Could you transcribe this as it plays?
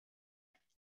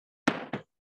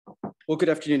Well, good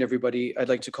afternoon, everybody. I'd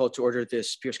like to call to order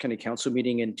this Pierce County Council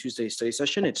meeting and Tuesday study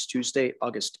session. It's Tuesday,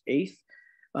 August 8th,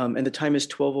 and the time is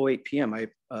 12:08 p.m.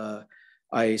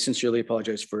 I sincerely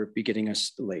apologize for beginning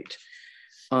us late.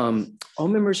 All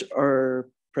members are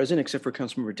present except for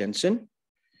Councilmember Denson.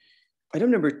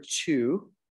 Item number 2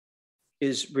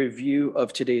 is review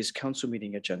of today's council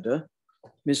meeting agenda.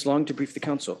 Ms. Long to brief the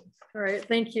council. All right,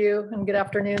 thank you and good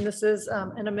afternoon. This is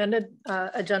an amended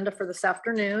agenda for this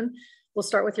afternoon. We'll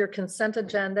start with your consent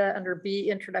agenda under B,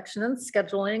 introduction and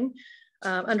scheduling.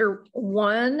 Under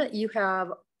 1, you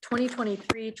have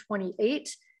 2023-28,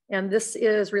 and this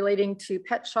is relating to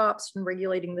pet shops and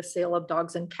regulating the sale of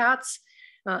dogs and cats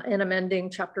and amending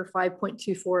chapter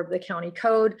 5.24 of the county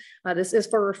code. This is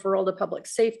for referral to public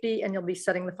safety, and you'll be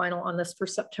setting the final on this for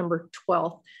September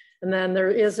 12th. And then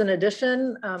there is an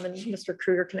addition, and Mr.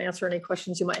 Kruger can answer any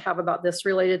questions you might have about this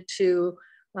related to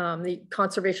the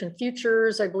conservation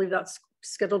futures. I believe that's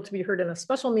scheduled to be heard in a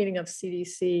special meeting of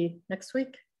CDC next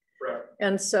week. Right.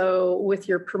 And so with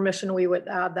your permission, we would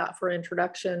add that for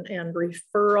introduction and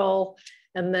referral,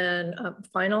 and then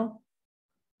final.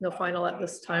 No final at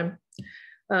this time.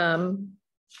 So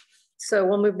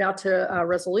we'll move now to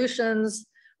resolutions.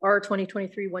 R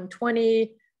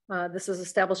 2023-120. This is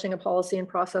establishing a policy and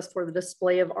process for the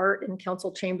display of art in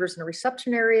council chambers and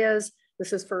reception areas.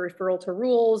 This is for referral to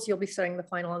rules. You'll be setting the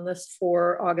final on this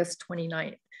for August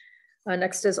 29th.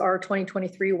 Next is R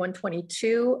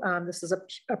 2023-122. This is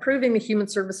approving the Human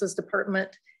Services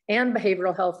Department and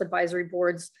Behavioral Health Advisory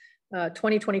Board's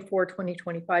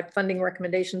 2024-2025 funding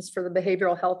recommendations for the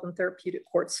Behavioral Health and Therapeutic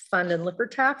Courts Fund and Liquor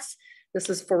Tax. This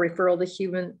is for referral to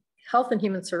Human Health and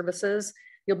Human Services.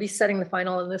 You'll be setting the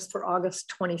final on this for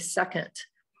August 22nd.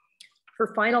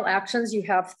 For final actions, you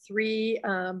have 3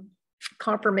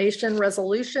 confirmation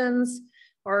resolutions.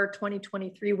 R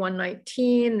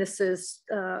 2023-119. This is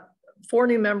 4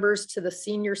 new members to the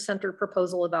Senior Center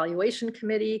Proposal Evaluation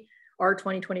Committee. R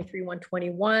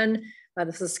 2023-121.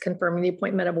 This is confirming the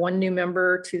appointment of 1 new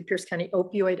member to the Pierce County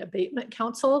Opioid Abatement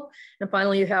Council. And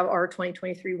finally, you have R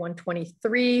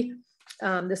 2023-123.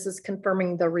 This is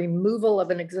confirming the removal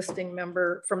of an existing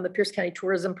member from the Pierce County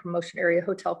Tourism Promotion Area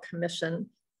Hotel Commission.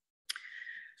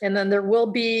 And then there will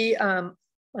be,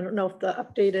 I don't know if the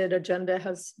updated agenda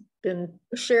has been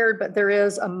shared, but there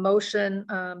is a motion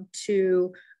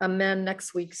to amend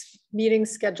next week's meeting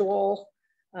schedule.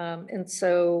 And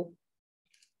so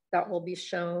that will be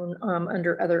shown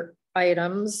under other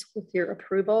items with your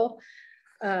approval.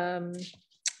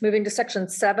 Moving to section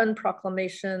 7,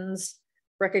 proclamations,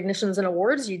 recognitions and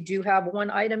awards. You do have 1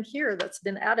 item here that's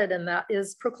been added, and that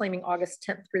is proclaiming August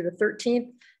 10th through the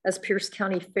 13th as Pierce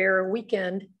County Fair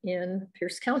Weekend in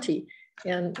Pierce County.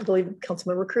 And I believe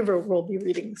Councilmember Kruger will be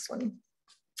reading this one.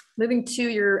 Moving to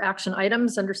your action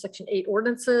items under section 8,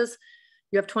 ordinances.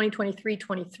 You have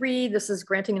 2023-23. This is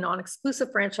granting a non-exclusive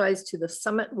franchise to the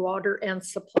Summit Water and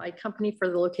Supply Company for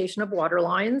the location of water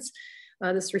lines.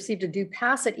 This received a due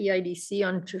pass at EIDC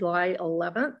on July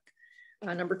 11th.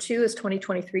 Number 2 is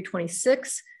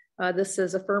 2023-26. This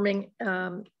is affirming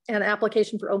an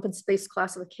application for open space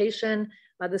classification.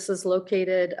 This is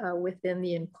located within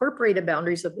the incorporated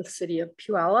boundaries of the city of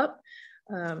Puyallup.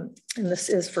 And this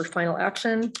is for final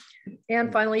action.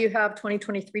 And finally, you have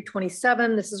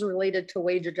 2023-27. This is related to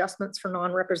wage adjustments for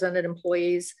non-represented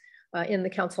employees in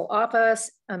the council office,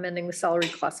 amending the salary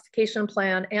classification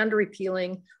plan and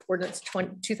repealing ordinance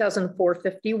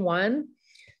 2004-51.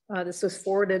 This was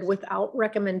forwarded without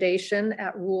recommendation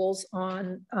at rules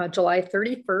on July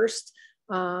 31st.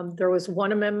 There was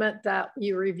 1 amendment that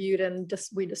you reviewed and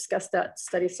we discussed that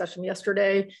study session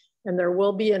yesterday, and there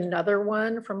will be another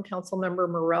one from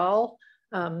Councilmember Morrell.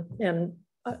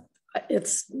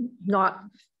 It's not,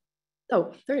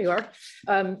 oh, there you are.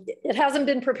 It hasn't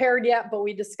been prepared yet, but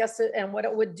we discussed it, and what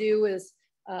it would do is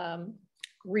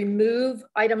remove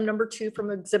item number 2 from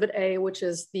Exhibit A, which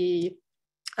is the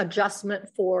adjustment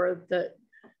for the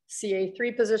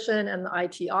CA3 position and the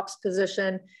IT ops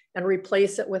position, and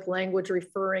replace it with language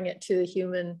referring it to the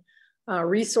Human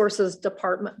Resources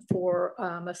Department for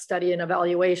a study and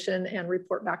evaluation, and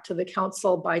report back to the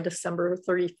council by December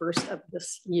 31st of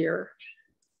this year.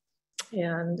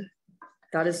 And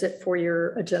that is it for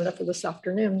your agenda for this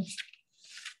afternoon.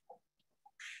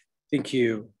 Thank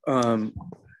you.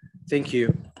 Thank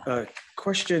you.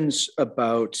 Questions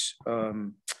about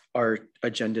our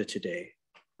agenda today?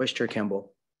 Vice Chair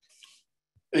Campbell.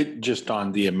 Just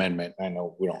on the amendment, I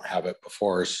know we don't have it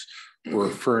before us. We're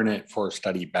referring it for a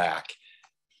study back.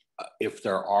 If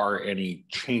there are any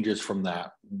changes from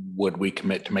that, would we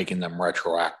commit to making them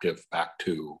retroactive back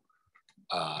to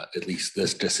at least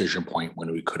this decision point when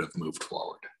we could have moved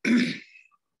forward?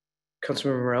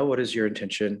 Councilmember Morel, what is your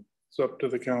intention? It's up to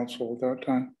the council at that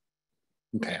time.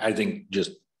 Okay, I think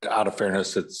just out of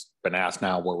fairness, it's been asked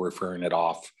now, we're referring it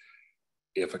off.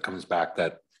 If it comes back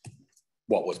that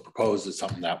what was proposed is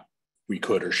something that we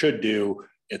could or should do,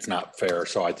 it's not fair.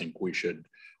 So I think we should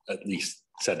at least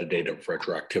set a date of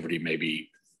retroactivity, maybe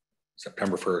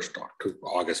September 1st,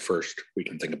 August 1st. We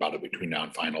can think about it between now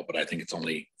and final, but I think it's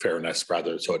only fairness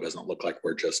rather, so it doesn't look like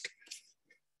we're just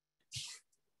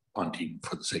punting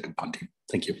for the sake of punting.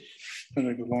 Thank you. I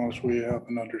think as long as we have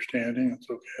an understanding, it's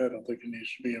okay. I don't think it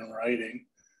needs to be in writing,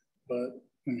 but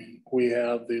I mean, we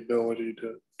have the ability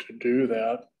to do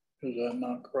that. Is that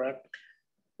not correct?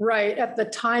 Right. At the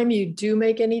time you do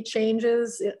make any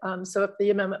changes, so if the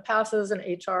amendment passes and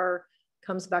HR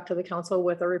comes back to the council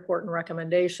with a report and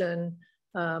recommendation,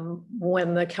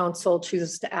 when the council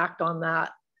chooses to act on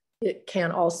that, it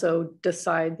can also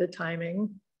decide the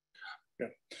timing. Yeah.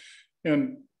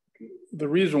 And the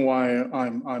reason why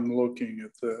I'm looking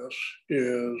at this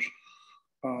is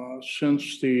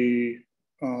since the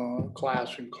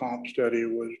class and comp study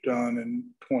was done in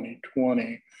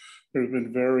 2020, there's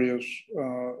been various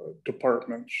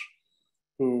departments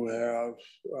who have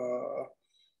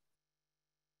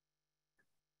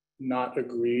not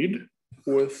agreed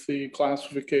with the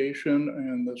classification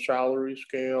and the salary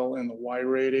scale and the Y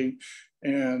rating.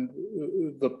 And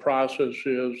the process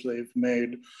is they've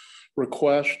made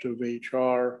request of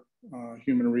HR,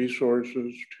 Human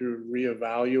Resources, to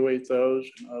reevaluate those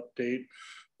and update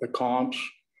the comps.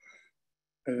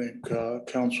 I think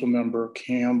Councilmember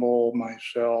Campbell,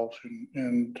 myself,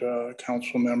 and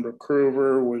Councilmember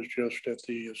Krueger was just at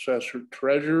the Assessor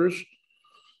Treasurer's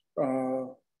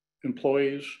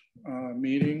employees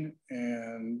meeting,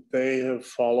 and they have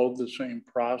followed the same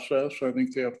process. I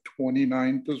think they have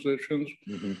 29 positions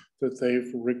that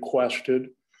they've requested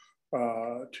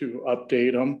to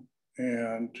update them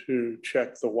and to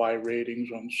check the Y ratings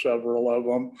on several of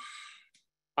them.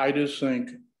 I just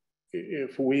think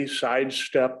if we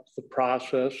sidestep the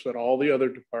process that all the other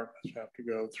departments have to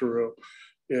go through,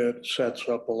 it sets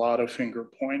up a lot of finger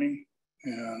pointing.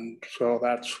 And so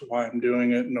that's why I'm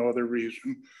doing it. No other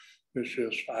reason. It's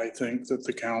just, I think that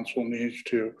the council needs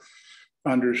to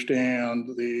understand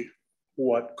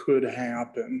what could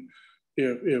happen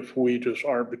if we just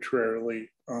arbitrarily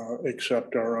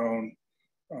accept our own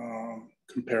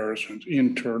comparisons,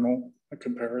 internal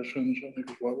comparisons, I think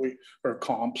is what or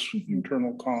comps,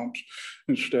 internal comps,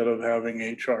 instead of having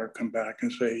HR come back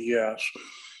and say yes.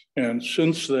 And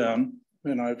since then,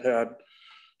 and I've had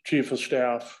Chief of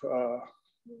Staff,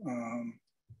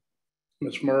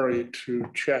 Ms. Murray, to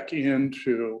check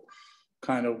into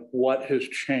kind of what has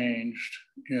changed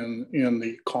in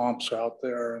the comps out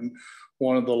there. And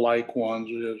one of the like ones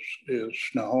is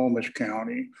Snohomish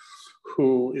County,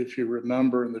 who, if you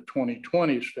remember in the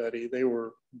 2020 study, they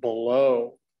were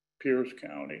below Pierce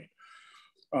County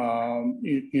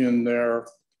in their,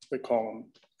 they call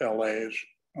them LAs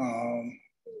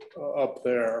up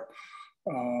there.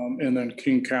 And then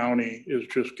King County is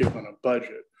just given a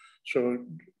budget. So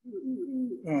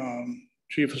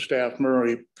Chief of Staff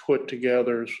Murray put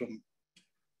together some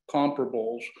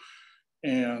comparables.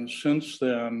 And since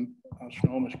then,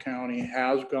 Snohomish County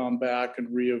has gone back and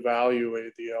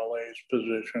reevaluated the LA's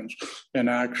positions and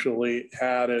actually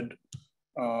added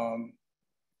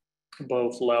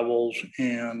both levels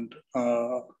and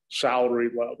salary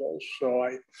levels. So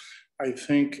I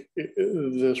think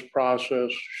this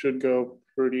process should go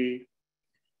pretty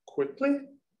quickly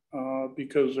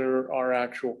because there are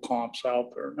actual comps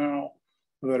out there now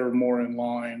that are more in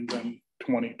line than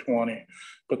 2020.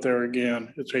 But there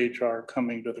again, it's HR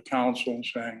coming to the council and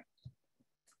saying,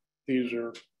 these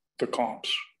are the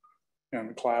comps and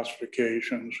the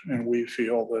classifications, and we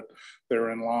feel that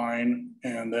they're in line,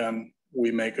 and then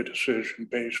we make a decision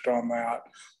based on that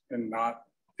and not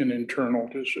an internal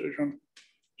decision.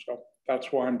 So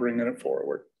that's why I'm bringing it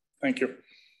forward. Thank you.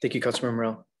 Thank you, Councilmember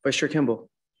Morel. Vice Chair Campbell.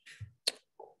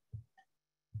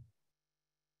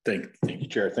 Thank you,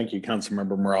 Chair. Thank you,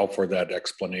 Councilmember Morel, for that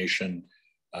explanation.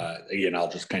 Again, I'll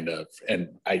just kind of, and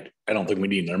I don't think we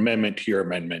need an amendment to your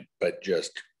amendment, but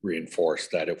just reinforce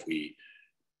that if we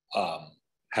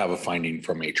have a finding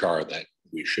from HR that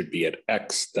we should be at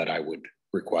X, that I would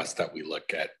request that we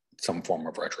look at some form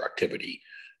of retroactivity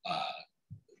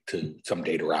to some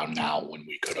date around now when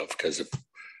we could have, because if,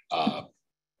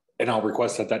 and I'll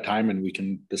request at that time and we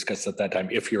can discuss at that time,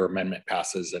 if your amendment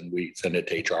passes and we send it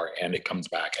to HR and it comes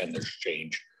back and there's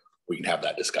change, we can have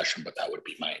that discussion, but that would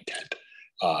be my intent,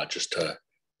 just to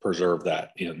preserve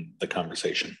that in the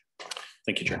conversation.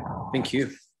 Thank you, Chair. Thank you.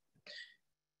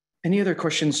 Any other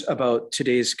questions about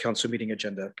today's council meeting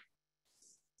agenda?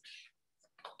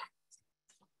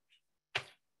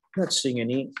 Not seeing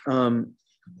any.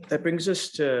 That brings us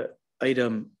to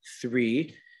item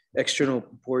 3, external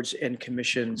boards and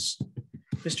commissions.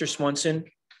 Mr. Swanson,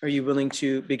 are you willing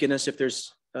to begin us if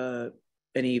there's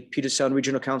any Puget Sound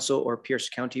Regional Council or Pierce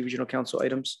County Regional Council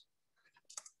items?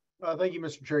 Thank you,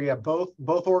 Mr. Chair. Yeah,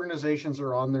 both organizations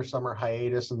are on their summer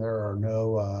hiatus, and there are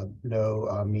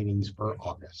no meetings for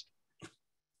August.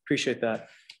 Appreciate that.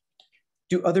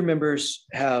 Do other members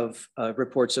have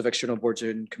reports of external boards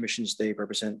and commissions they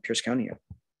represent Pierce County?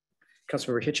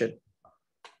 Councilmember Hitchett.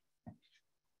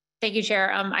 Thank you,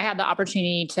 Chair. I had the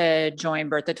opportunity to join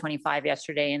Bertha 25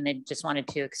 yesterday, and they just wanted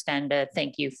to extend a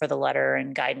thank you for the letter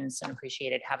and guidance, and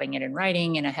appreciated having it in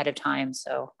writing and ahead of time.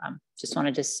 So just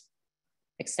wanted to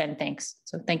extend thanks.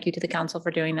 So thank you to the council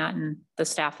for doing that and the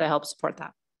staff that helped support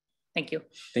that. Thank you.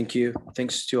 Thank you.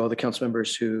 Thanks to all the council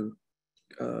members who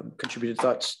contributed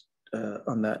thoughts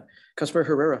on that. Councilmember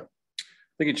Herrera.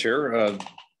 Thank you, Chair.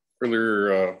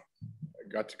 Earlier, I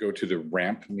got to go to the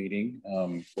RAMP meeting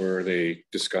where they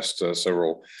discussed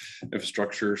several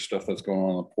infrastructure stuff that's going on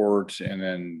in the port. And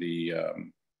then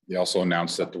they also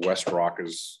announced that the West Rock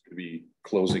is going to be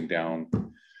closing down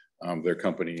their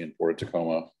company in Port of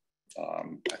Tacoma.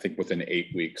 I think within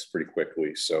 8 weeks, pretty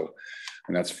quickly. So,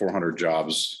 and that's 400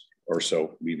 jobs or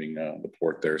so leaving the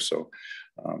port there. So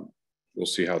we'll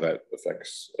see how that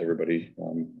affects everybody,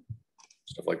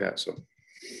 stuff like that. So,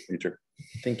 thank you.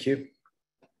 Thank you.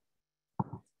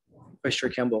 Vice Chair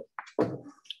Campbell.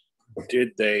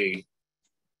 Did they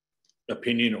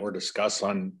opinion or discuss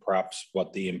on perhaps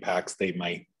what the impacts they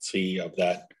might see of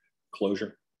that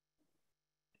closure?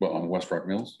 Well, on West Rock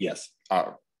Mills? Yes.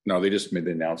 No, they just made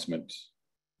the announcement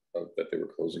that they were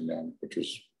closing down, which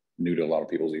was new to a lot of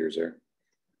people's ears there.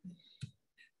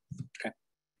 Okay.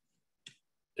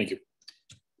 Thank you.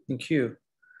 Thank you.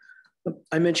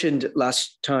 I mentioned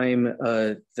last time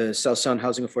the South Sound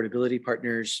Housing Affordability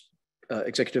Partners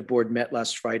Executive Board met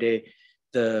last Friday.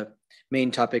 The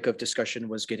main topic of discussion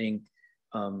was getting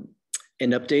an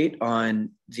update on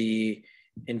the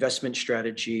investment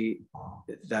strategy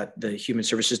that the Human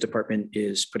Services Department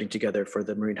is putting together for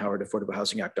the Maureen Howard Affordable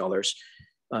Housing Act dollars.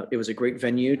 It was a great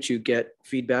venue to get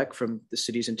feedback from the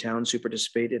cities and towns who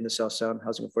participate in the South Sound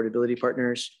Housing Affordability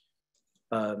Partners.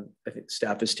 I think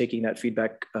staff is taking that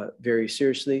feedback very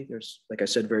seriously. There's, like I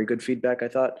said, very good feedback, I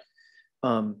thought.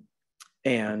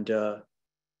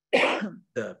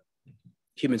 The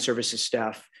Human Services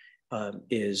staff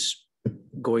is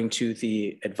going to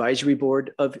the advisory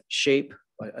board of SHAPE,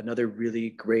 another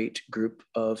really great group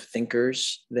of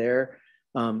thinkers there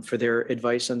for their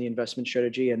advice on the investment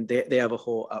strategy. And they have a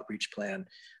whole outreach plan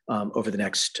over the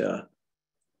next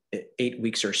 8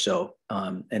 weeks or so,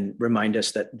 and remind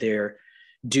us that they're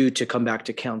due to come back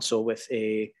to council with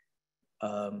a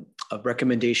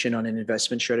recommendation on an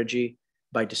investment strategy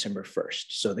by December 1st.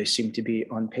 So they seem to be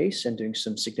on pace and doing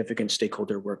some significant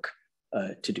stakeholder work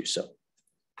to do so.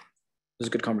 It was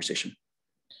a good conversation.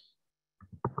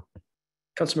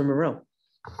 Councilmember Morell.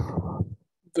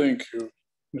 Thank you,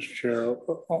 Mr. Chair.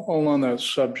 All on that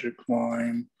subject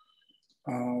line,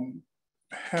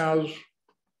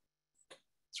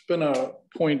 it's been a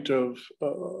point of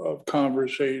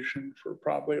conversation for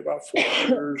probably about 4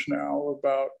 years now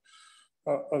about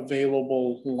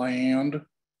available land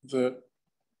that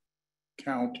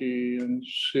county and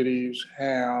cities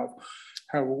have.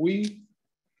 Have we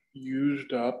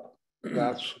used up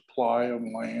that supply of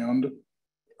land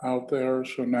out there?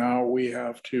 So now we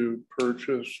have to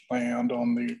purchase land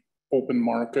on the open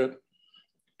market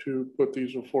to put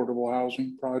these affordable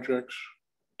housing projects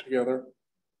together.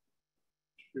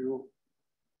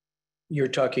 You're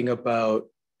talking about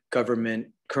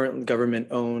current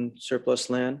government-owned surplus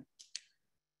land.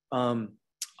 I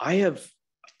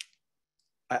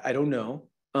don't know.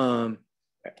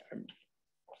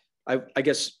 I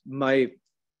guess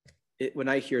when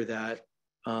I hear that,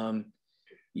 I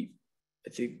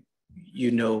think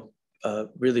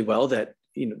really well that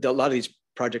a lot of these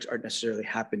projects aren't necessarily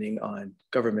happening on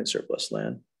government surplus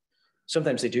land.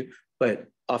 Sometimes they do, but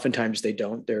oftentimes they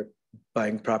don't. They're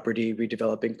buying property,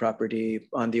 redeveloping property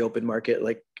on the open market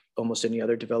like almost any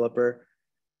other developer.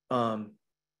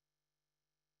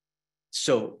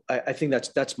 So I think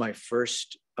that's my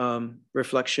first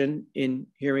reflection in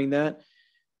hearing that.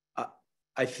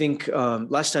 I think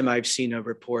last time I've seen a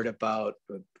report about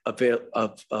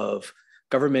of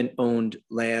government-owned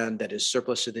land that is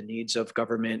surplus to the needs of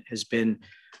government has been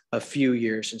a few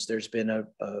years since there's been an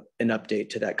update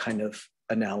to that kind of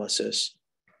analysis.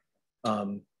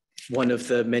 One of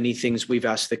the many things we've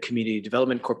asked the Community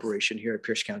Development Corporation here at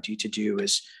Pierce County to do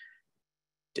is,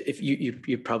 if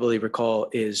you probably recall,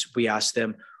 is we asked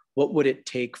them, what would it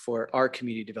take for our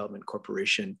community development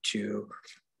corporation to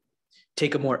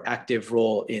take a more active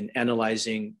role in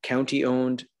analyzing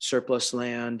county-owned surplus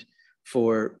land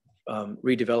for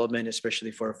redevelopment,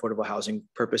 especially for affordable housing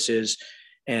purposes.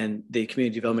 And the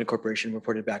Community Development Corporation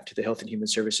reported back to the Health and Human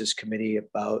Services Committee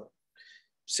about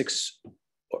six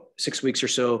weeks or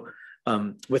so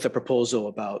with a proposal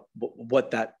about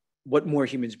what more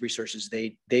human resources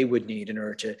they would need in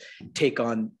order to take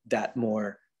on that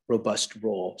more robust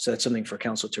role. So that's something for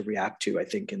council to react to, I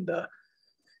think, in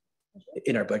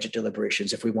our budget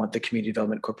deliberations, if we want the Community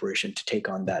Development Corporation to take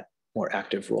on that more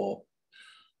active role.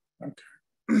 Okay.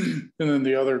 And then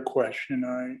the other question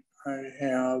I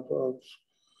have of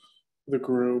the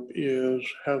group is,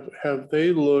 have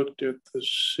they looked at the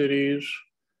cities?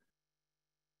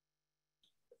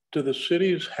 Do the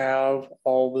cities have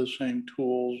all the same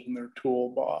tools in their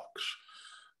toolbox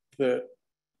that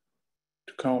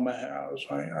Tacoma has?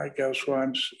 I guess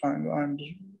what I'm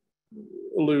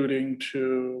alluding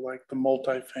to, like the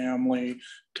multifamily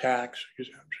tax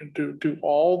exemption. Do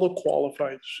all the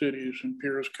qualified cities in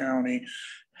Pierce County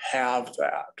have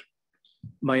that?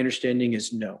 My understanding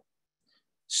is no.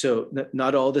 So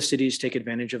not all the cities take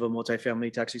advantage of a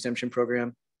multifamily tax exemption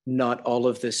program. Not all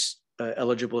of this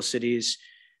eligible cities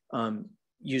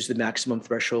use the maximum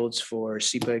thresholds for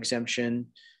SEPA exemption,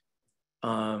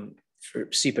 for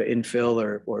SEPA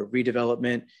infill or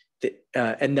redevelopment.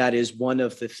 And that is one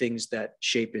of the things that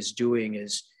SHAPE is doing,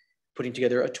 is putting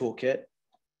together a toolkit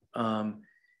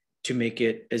to make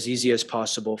it as easy as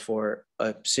possible for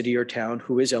a city or town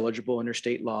who is eligible under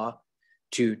state law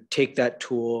to take that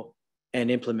tool and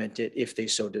implement it if they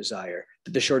so desire.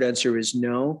 The short answer is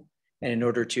no. And in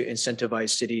order to incentivize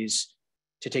cities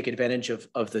to take advantage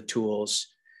of the tools,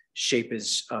 SHAPE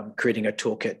is creating a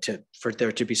toolkit for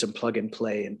there to be some plug and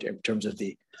play in terms of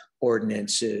the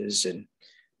ordinances and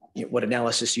what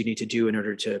analysis you need to do in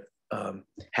order to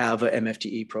have a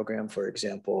MFTE program, for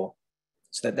example.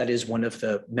 So that is one of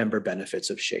the member benefits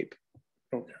of SHAPE.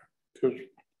 Okay, because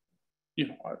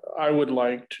I would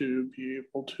like to be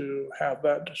able to have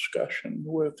that discussion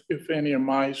with, if any of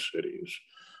my cities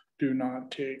do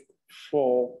not take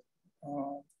full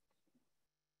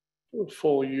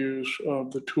use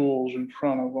of the tools in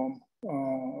front of them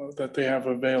that they have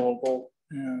available,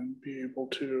 and be able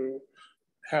to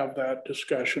have that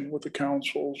discussion with the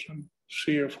councils and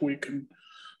see if we can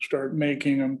start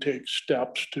making them take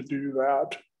steps to do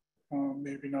that.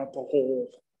 Maybe not the whole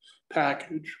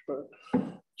package, but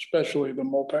especially the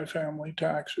multifamily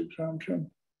tax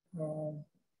exemption,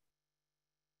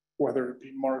 whether it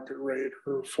be market rate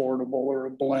or affordable or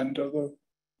a blend of the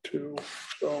two.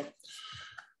 So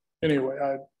anyway,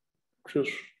 I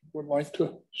just would like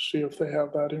to see if they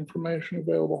have that information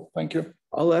available. Thank you.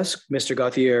 I'll ask Mr.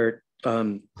 Gauthier,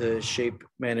 the SHAPE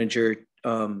manager,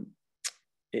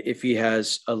 if he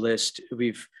has a list.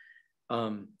 We've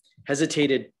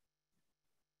hesitated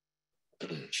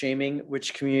shaming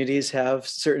which communities have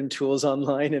certain tools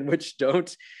online and which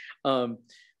don't.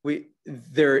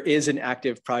 There is an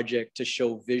active project to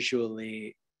show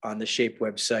visually on the SHAPE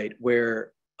website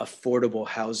where affordable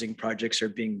housing projects are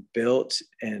being built,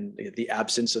 and the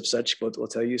absence of such will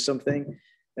tell you something,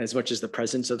 as much as the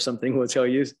presence of something will tell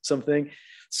you something.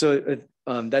 So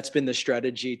that's been the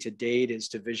strategy to date, is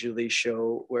to visually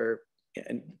show where,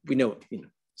 and we know,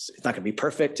 it's not going to be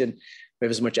perfect, and we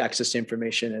have as much access to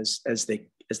information as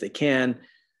they can,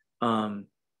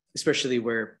 especially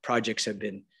where projects have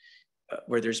been,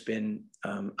 where there's been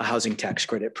a housing tax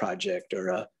credit project or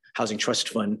a housing trust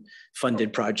fund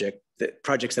funded project,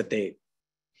 projects that they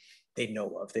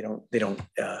know of. They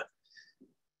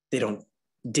don't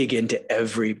dig into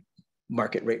every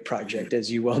market rate project.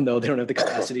 As you well know, they don't have the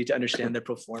capacity to understand the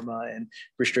pro forma and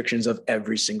restrictions of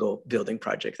every single building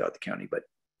project throughout the county. But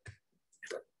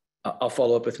I'll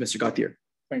follow up with Mr. Gauthier.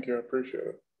 Thank you, I appreciate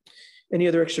it. Any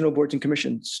other external boards and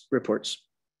commissions reports?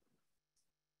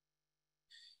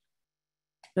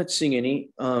 Not seeing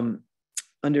any.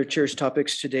 Under chair's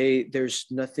topics today, there's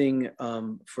nothing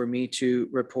for me to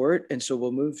report. And so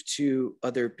we'll move to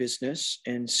other business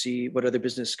and see what other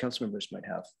business council members might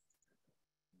have.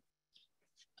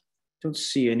 Don't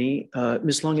see any.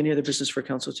 Ms. Long, any other business for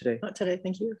council today? Not today,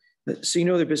 thank you. Seeing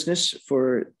no other business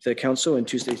for the council in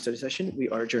Tuesday's study session, we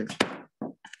are adjourned.